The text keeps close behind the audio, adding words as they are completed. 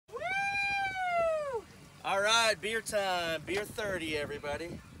right, beer time. Beer 30,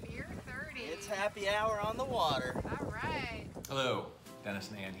 everybody. Beer 30. It's happy hour on the water. All right. Hello, Dennis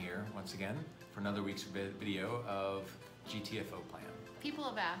and Ann here once again for another week's video of GTFOplan. People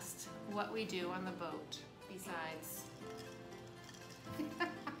have asked what we do on the boat besides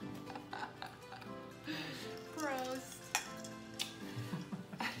roast.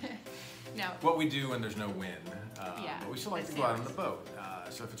 No. What we do when there's no wind, Yeah, but we still like to go out on the boat.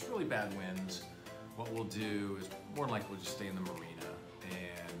 So if it's really bad winds, what we'll do is more than likely we'll just stay in the marina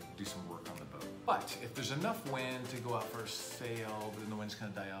and do some work on the boat. But if there's enough wind to go out for a sail, but then the wind's kind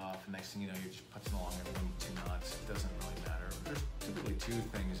of die off, and next thing you know, you're just putzing along at 2 knots, it doesn't really matter. There's typically 2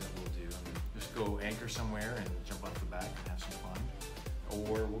 things that we'll do. Just go anchor somewhere and jump off the back and have some fun.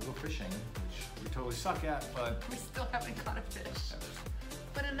 Or we'll go fishing, which we totally suck at, but we still haven't caught a fish.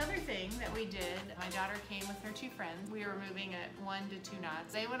 But another thing that we did, my daughter came with her 2 friends. We were moving at 1 to 2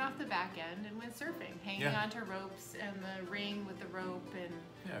 knots. They went off the back end and went surfing, hanging onto ropes and the ring with the rope and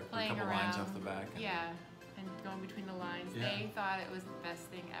playing a couple around. lines off the back. And going between the lines. Yeah. They thought it was the best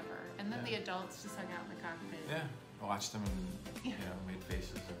thing ever. And then the adults just hung out in the cockpit. Yeah, watched them and made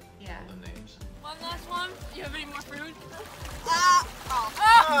faces and called them names. One last one. Do you have any more food? Oh,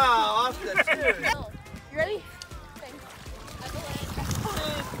 off the tube. You ready?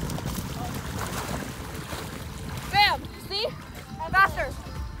 Bam! See? Faster!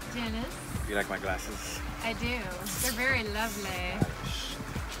 Dennis? You like my glasses? I do. They're very lovely.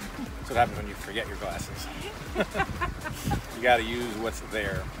 That's what happens when you forget your glasses. You gotta use what's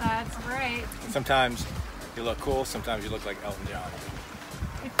there. That's right. Sometimes you look cool, sometimes you look like Elton John.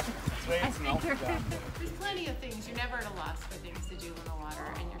 I think there's plenty of things. You're never at a loss for things to do in the water,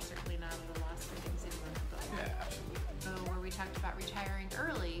 and you're certainly not at a loss for things to do in the boat. Yeah, absolutely. So where we talked about retiring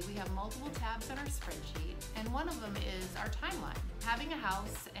early, we have multiple tabs on our spreadsheet, and one of them is our timeline. Having a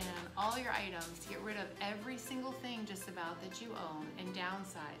house and all your items to get rid of every single thing just about that you own and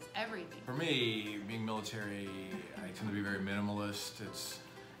downsize everything. For me, being military, I tend to be very minimalist.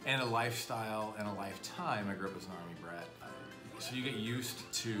 And a lifestyle and a lifetime. I grew up as an Army brat. So you get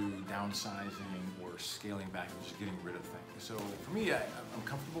used to downsizing or scaling back and just getting rid of things. So for me, I'm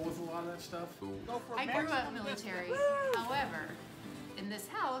comfortable with a lot of that stuff. I grew up military. However, in this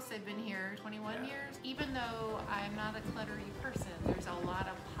house, I've been here 21 years. Even though I'm not a cluttery person, there's a lot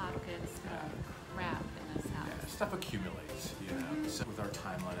of pockets of crap in this house. Yeah, stuff accumulates, you know. So with our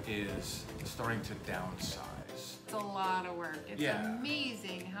timeline is starting to downsize. It's a lot of work. It's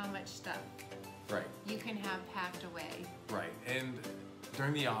amazing how much stuff you can have packed away. Right, and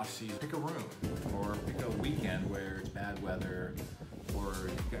during the off season, pick a room or pick a weekend where it's bad weather or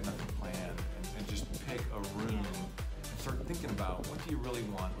you've got nothing planned, and just pick a room and start thinking about what do you really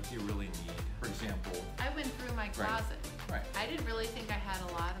want, what do you really need. For example, I went through my closet. Right. I didn't really think I had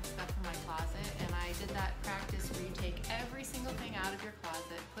a lot of stuff in my closet, and I did that practice where you take every single thing out of your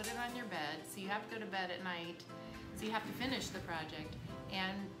closet, put it on your bed, so you have to go to bed at night, so you have to finish the project,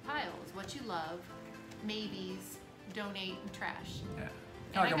 and piles, what you love, maybes, donate, and trash. Yeah.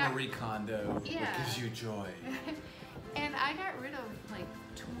 Kind of like a Marie Kondo, what gives you joy. And I got rid of like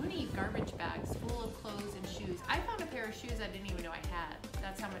 20 garbage bags full of clothes and shoes. I found a pair of shoes I didn't even know I had.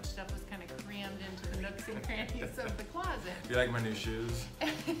 That's how much stuff was kind of crammed into the nooks and crannies of the closet. You like my new shoes?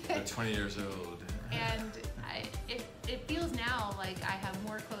 They're 20 years old. And it feels now like I have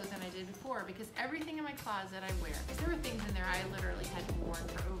more clothes than I did before because everything in my closet I wear. There were things in there I literally hadn't worn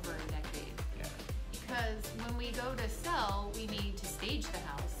for over a decade. Yeah. Because when we go to sell, we need to stage the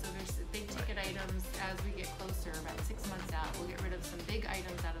house. So there's big ticket items as we get closer, about 6 months out. We'll get rid of some big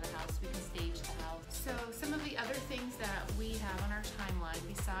items out of the house. We can stage the house. So some of the other things that we have on our timeline,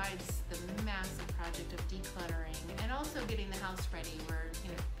 besides the massive project of decluttering and also getting the house ready, we're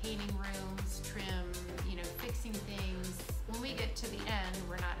painting rooms, trim, fixing things. When we get to the end,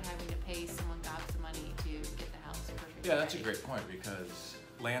 we're not having to pay someone gobs of money to get the house perfect. Yeah, that's a great point because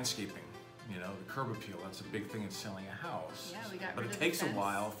landscaping, the curb appeal, that's a big thing in selling a house. Yeah, we got But rid it of takes the a fence.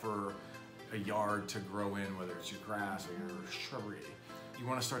 while for a yard to grow in, whether it's your grass or your shrubbery. You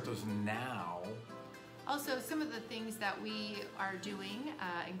want to start those now. Also, some of the things that we are doing,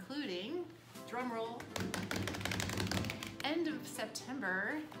 including, drum roll, end of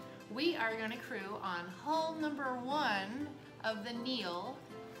September, we are going to crew on hull number 1 of the Neel,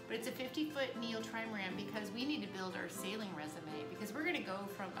 but it's a 50-foot Neel trimaran because we need to build our sailing resume because we're going to go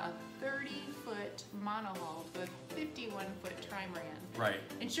from a 30-foot monohull to a 51-foot trimaran. Right.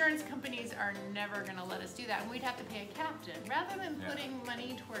 Insurance companies are never going to let us do that, and we'd have to pay a captain. Rather than putting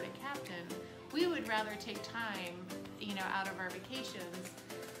money toward a captain, we would rather take time, out of our vacations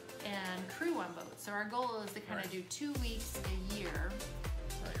and crew on boats. So our goal is to kind of do 2 weeks a year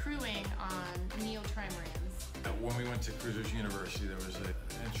crewing on Neel trimarans. when we went to Cruisers University, there was an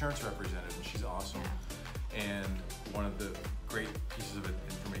insurance representative, and she's awesome. And one of the great pieces of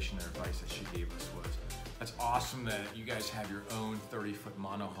information and advice that she gave us was, that's awesome that you guys have your own 30-foot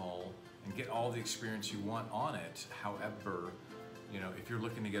monohull and get all the experience you want on it. However, you know, if you're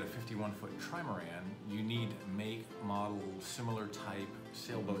looking to get a 51-foot trimaran, you need make, model, similar type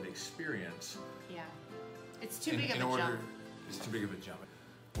sailboat experience. Yeah, it's too big of a jump. It's too big of a jump.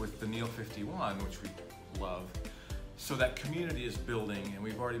 With the Neel 51, which we love, so that community is building, and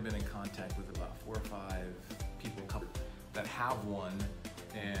we've already been in contact with about 4 or 5 people that have one,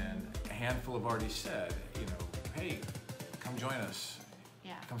 and a handful have already said, you know, hey, come join us.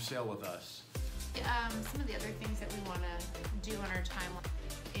 Yeah. Come sail with us. Some of the other things that we want to do on our timeline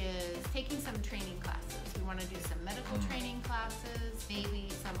is taking some training classes. We want to do some medical training classes, maybe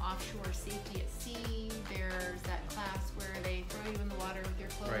some offshore safety at sea. There's that class where they throw you in the water with your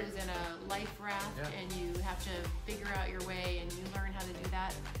clothes in a life raft, and you have to figure out your way, and you learn how to do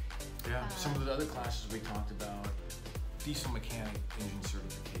that. Yeah, some of the other classes we talked about, diesel mechanic engine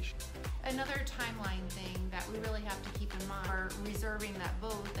certification. Another timeline thing that we really have to keep in mind are reserving that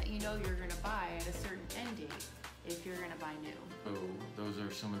boat that you know you're going to buy at a certain end date if you're going to buy new. So those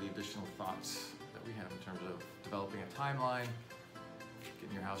are some of the additional thoughts that we have in terms of developing a timeline,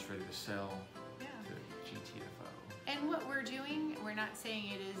 getting your house ready to sell, to GTFO. And what we're doing, we're not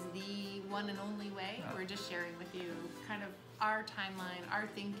saying it is the one and only way. We're just sharing with you kind of our timeline, our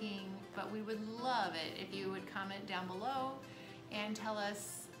thinking, but we would love it if you would comment down below and tell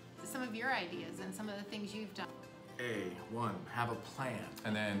us some of your ideas and some of the things you've done. One, have a plan.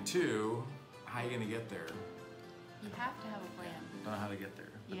 And then 2, how are you going to get there? You have to have a plan. Don't know how to get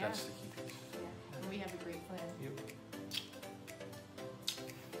there, but that's the key piece. Yeah, and we have a great plan.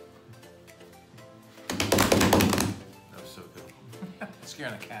 That was so good.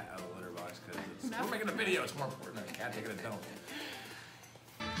 Scaring a cat out of the litter box because we're making a video. It's more important than a cat taking a dump.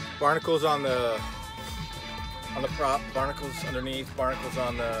 Barnacles on the prop, barnacles underneath, barnacles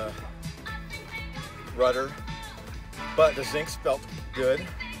on the rudder, but the zinc felt good,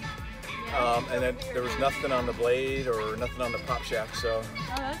 and then there was nothing on the blade or nothing on the prop shaft. So,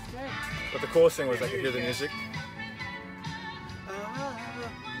 Oh, that's good. but the coolest thing was I could hear the music